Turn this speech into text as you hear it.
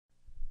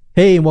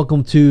Hey, and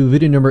welcome to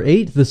video number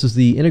 8. This is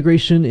the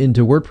integration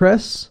into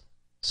WordPress.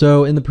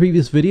 So in the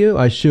previous video,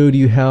 I showed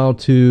you how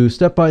to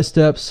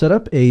step-by-step set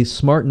up a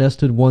smart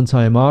nested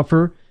one-time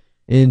offer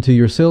into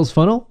your sales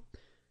funnel.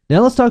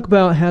 Now let's talk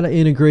about how to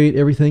integrate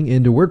everything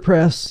into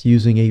WordPress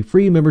using a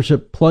free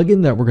membership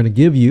plugin that we're going to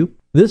give you.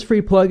 This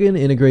free plugin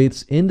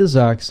integrates into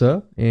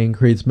Zaxa and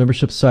creates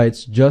membership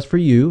sites just for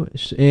you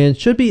and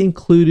should be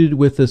included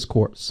with this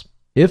course.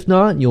 If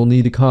not, you'll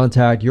need to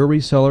contact your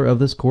reseller of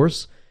this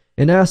course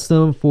and ask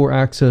them for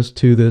access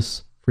to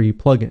this free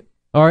plugin.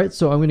 All right,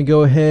 so I'm going to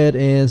go ahead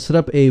and set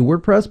up a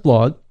WordPress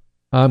blog.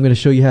 I'm going to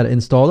show you how to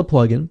install the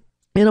plugin,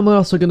 and I'm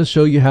also going to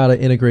show you how to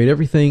integrate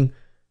everything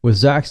with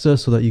Zaxa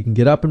so that you can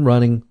get up and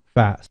running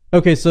fast.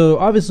 Okay, so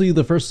obviously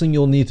the first thing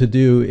you'll need to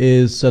do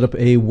is set up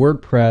a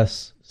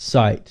WordPress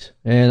site.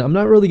 And I'm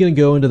not really going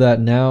to go into that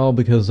now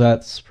because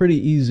that's pretty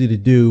easy to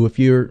do. If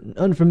you're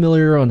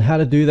unfamiliar on how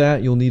to do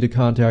that, you'll need to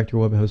contact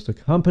your web hosting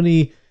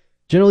company.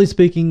 Generally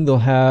speaking, they'll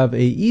have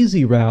an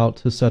easy route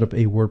to set up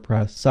a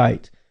WordPress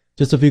site.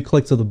 Just a few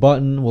clicks of the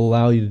button will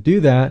allow you to do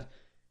that.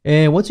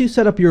 And once you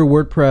set up your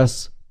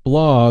WordPress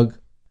blog,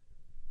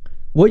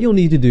 what you'll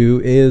need to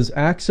do is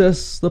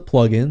access the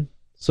plugin.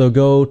 So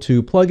go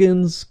to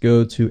plugins,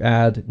 go to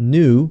add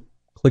new,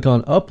 click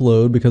on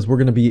upload because we're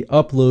going to be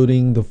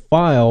uploading the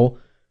file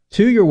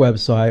to your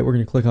website. We're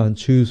going to click on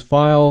choose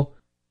file,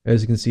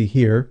 as you can see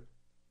here.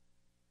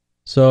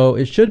 So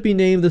it should be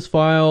named this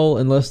file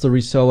unless the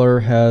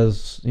reseller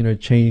has,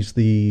 changed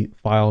the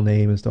file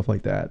name and stuff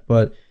like that.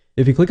 But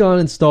if you click on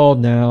install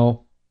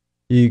now,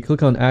 you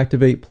click on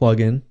activate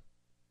plugin,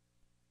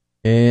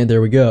 and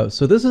there we go.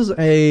 So this is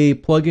a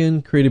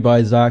plugin created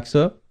by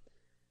Zaxa.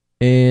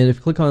 And if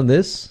you click on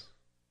this,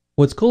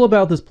 what's cool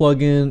about this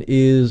plugin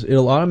is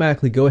it'll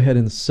automatically go ahead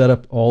and set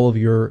up all of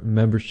your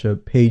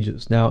membership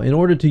pages. Now, in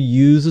order to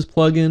use this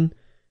plugin,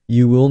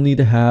 you will need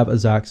to have a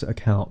Zaxa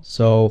account.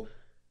 So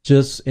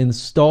just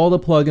install the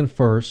plugin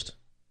first.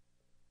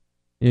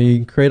 You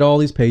can create all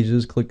these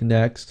pages, click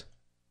next.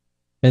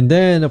 And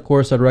then, of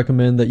course, I'd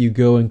recommend that you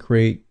go and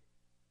create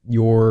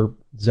your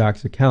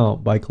Zaxa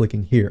account by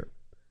clicking here.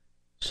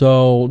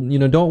 So,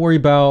 don't worry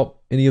about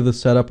any of the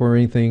setup or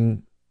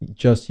anything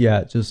just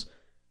yet. Just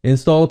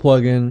install the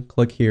plugin,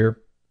 click here.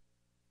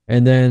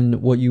 And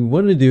then what you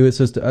want to do, it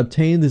says to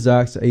obtain the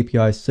Zaxa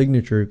API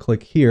signature,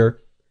 click here,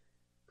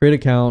 create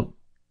account,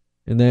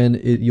 and then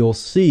you'll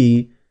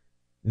see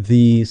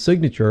the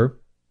signature.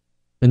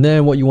 And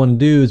then what you want to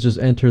do is just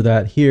enter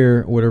that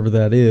here, whatever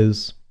that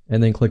is,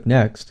 and then click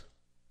next.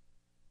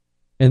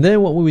 And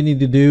then what we need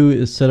to do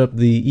is set up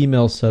the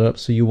email setup.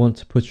 So you want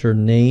to put your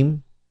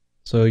name.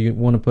 So you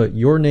want to put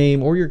your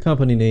name or your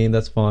company name,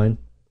 that's fine.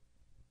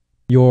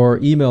 Your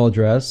email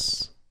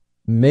address,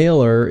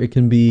 mailer, it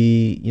can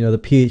be, the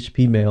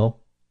PHP mail,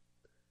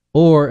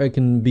 or it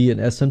can be an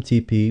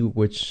SMTP,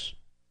 which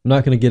I'm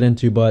not going to get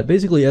into, but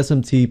basically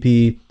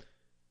SMTP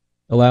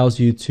allows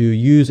you to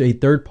use a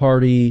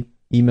third-party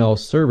email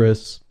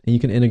service, and you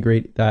can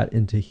integrate that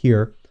into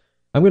here.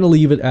 I'm going to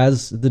leave it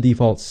as the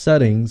default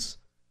settings.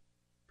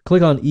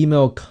 Click on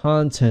email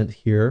content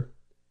here.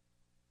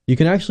 You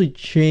can actually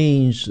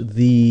change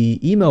the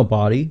email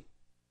body.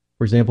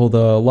 For example,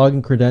 the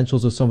login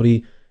credentials, if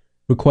somebody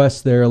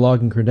requests their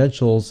login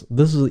credentials,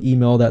 this is the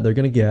email that they're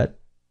going to get.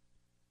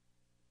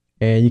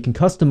 And you can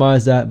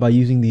customize that by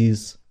using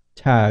these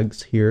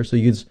tags here. So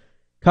you can just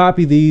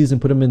copy these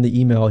and put them in the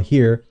email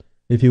here.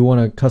 If you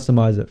want to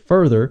customize it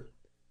further,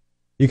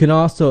 you can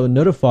also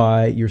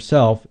notify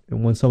yourself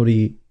when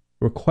somebody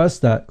requests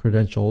that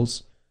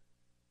credentials,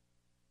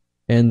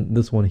 and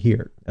this one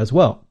here as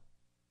well.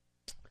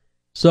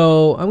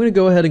 So I'm going to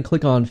go ahead and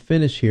click on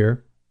finish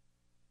here.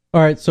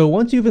 All right, so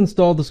once you've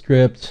installed the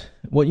script,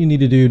 what you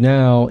need to do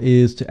now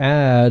is to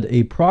add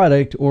a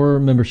product or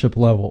membership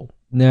level.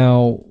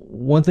 Now,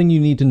 one thing you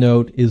need to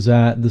note is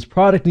that this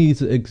product needs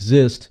to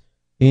exist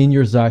in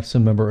your Zaxa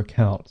member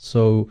account.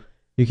 So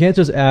you can't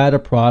just add a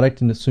product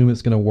and assume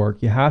it's going to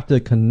work. You have to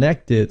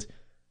connect it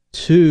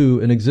to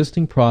an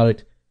existing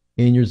product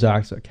in your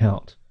Zaxa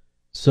account.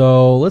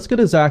 So let's go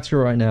to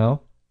Zaxa right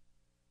now.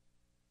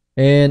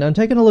 And I'm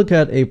taking a look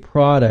at a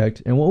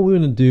product, and what we're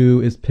going to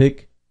do is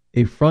pick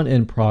a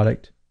front-end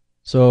product.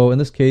 So in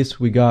this case,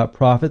 we got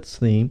Profits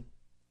theme.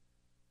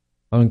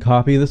 I'm going to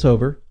copy this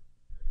over.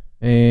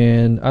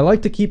 And I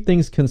like to keep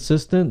things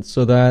consistent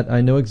so that I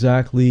know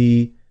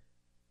exactly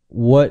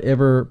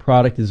whatever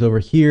product is over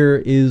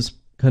here is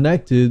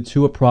connected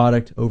to a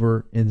product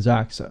over in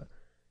Zaxa.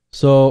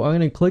 So I'm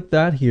going to click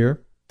that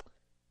here.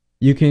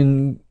 You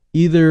can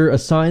either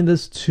assign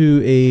this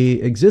to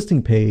a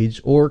existing page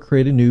or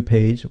create a new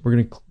page. We're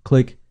going to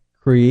click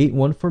create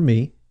one for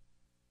me.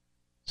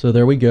 So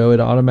there we go. It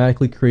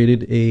automatically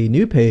created a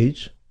new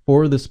page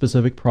for this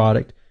specific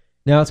product.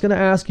 Now it's going to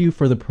ask you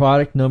for the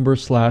product number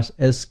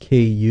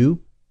 /SKU.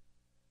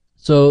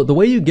 So the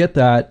way you get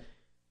that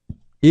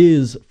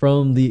is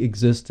from the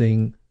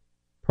existing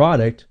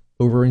product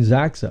over in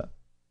Zaxa.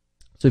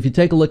 So if you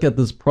take a look at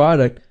this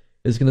product,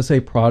 it's going to say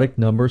product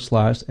number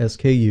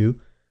 /SKU.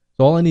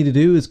 So all I need to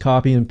do is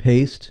copy and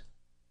paste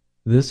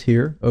this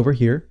here over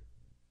here.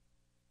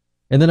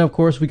 And then of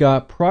course we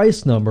got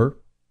price number,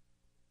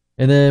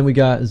 and then we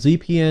got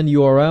ZPN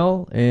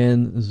URL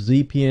and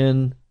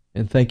ZPN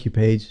and thank you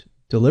page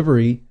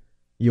delivery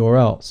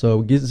URL.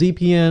 So get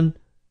ZPN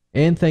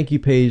and thank you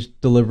page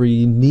delivery.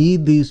 You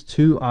need these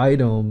two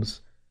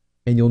items,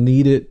 and you'll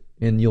need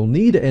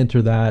to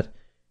enter that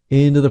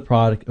into the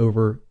product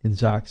over in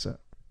Zaxa.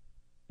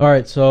 All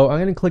right, so I'm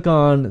going to click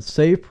on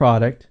Save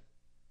Product,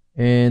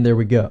 and there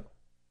we go.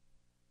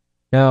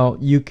 Now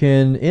you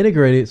can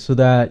integrate it so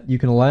that you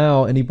can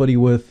allow anybody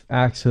with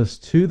access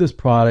to this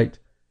product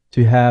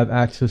to have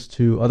access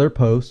to other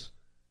posts,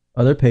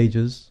 other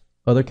pages,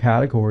 other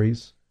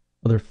categories,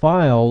 other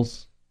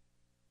files,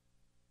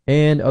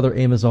 and other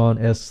Amazon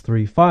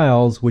S3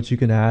 files, which you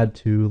can add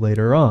to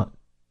later on.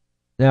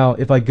 Now,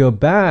 if I go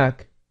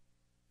back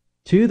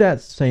to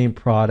that same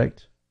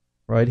product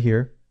right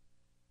here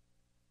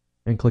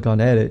and click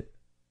on Edit,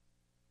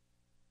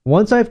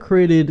 once I've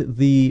created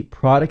the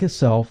product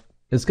itself,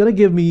 it's going to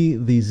give me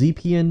the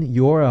ZPN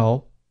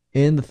URL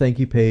and the thank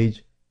you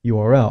page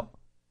URL.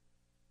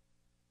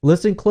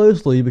 Listen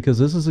closely, because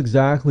this is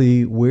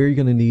exactly where you're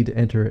going to need to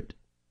enter it.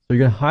 So you're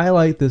going to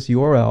highlight this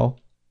URL.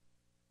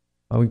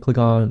 I'm going to click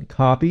on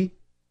copy.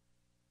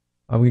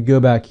 I'm going to go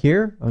back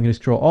here. I'm going to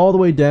scroll all the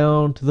way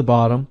down to the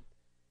bottom.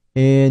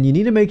 And you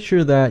need to make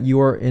sure that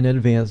you are in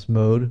advanced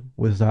mode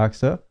with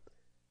Zaxa.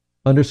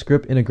 Under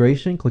script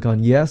integration, click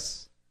on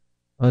yes.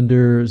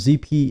 Under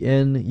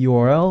ZPN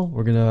URL,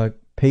 we're going to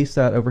paste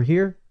that over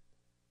here.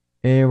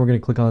 And we're going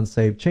to click on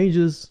save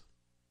changes.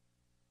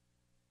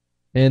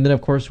 And then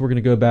of course we're going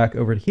to go back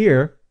over to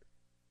here,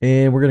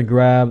 and we're going to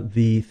grab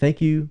the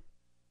thank you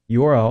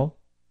URL,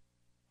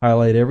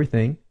 highlight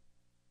everything.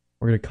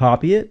 We're going to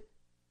copy it,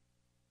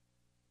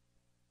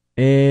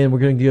 and we're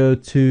going to go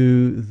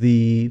to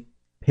the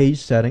page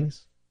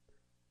settings.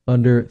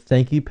 Under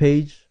thank you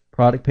page,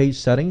 product page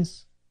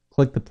settings,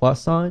 click the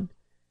plus sign.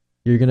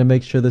 You're going to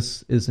make sure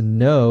this is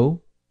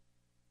no.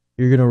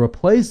 You're going to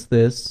replace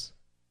this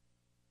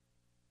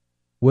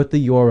with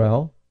the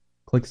URL.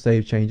 Click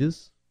save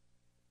changes.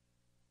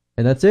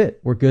 And that's it.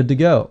 We're good to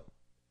go.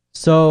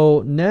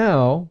 So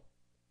now,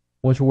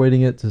 once we're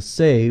waiting it to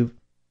save,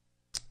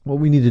 what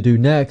we need to do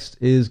next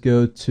is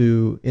go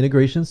to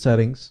integration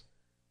settings.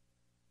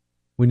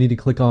 We need to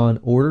click on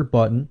order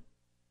button.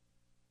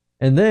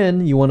 And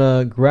then you want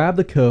to grab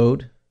the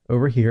code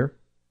over here.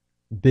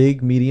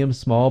 Big, medium,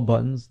 small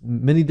buttons,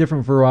 many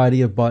different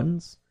variety of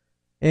buttons.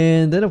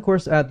 And then of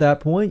course at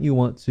that point you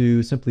want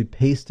to simply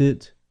paste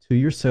it to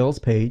your sales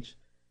page.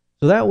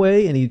 So that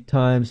way,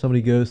 anytime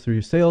somebody goes through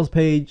your sales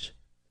page,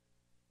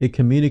 it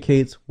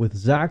communicates with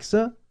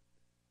Zaxa,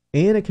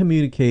 and it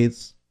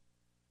communicates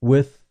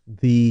with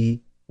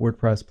the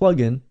WordPress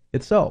plugin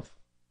itself.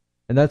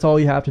 And that's all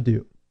you have to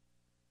do.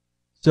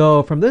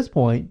 So from this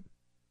point,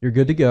 you're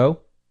good to go.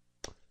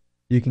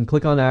 You can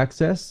click on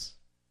access.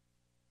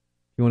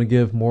 If you want to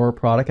give more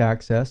product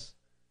access,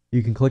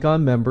 you can click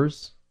on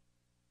members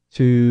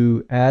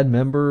to add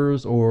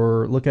members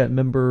or look at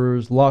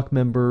members, lock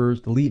members,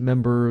 delete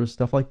members,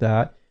 stuff like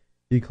that.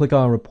 You click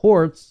on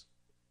reports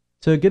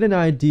to get an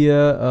idea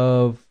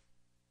of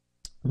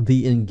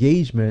the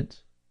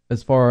engagement,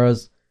 as far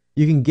as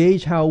you can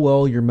gauge how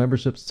well your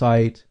membership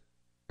site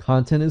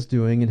content is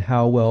doing and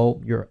how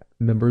well your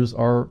members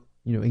are,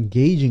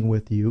 engaging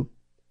with you,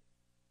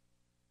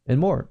 and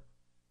more.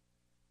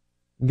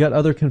 You got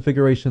other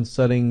configuration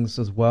settings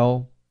as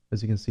well,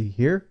 as you can see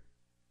here.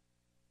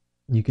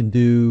 You can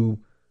do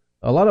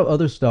a lot of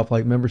other stuff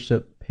like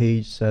membership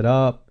page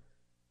setup.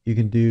 You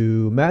can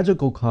do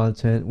magical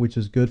content, which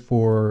is good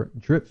for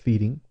drip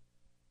feeding.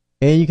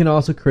 And you can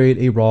also create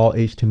a raw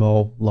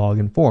HTML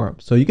login form.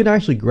 So you can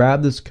actually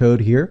grab this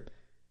code here.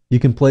 You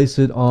can place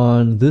it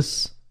on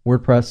this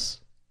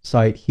WordPress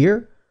site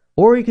here,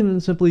 or you can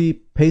simply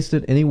paste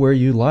it anywhere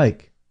you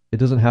like. It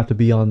doesn't have to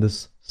be on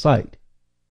this site.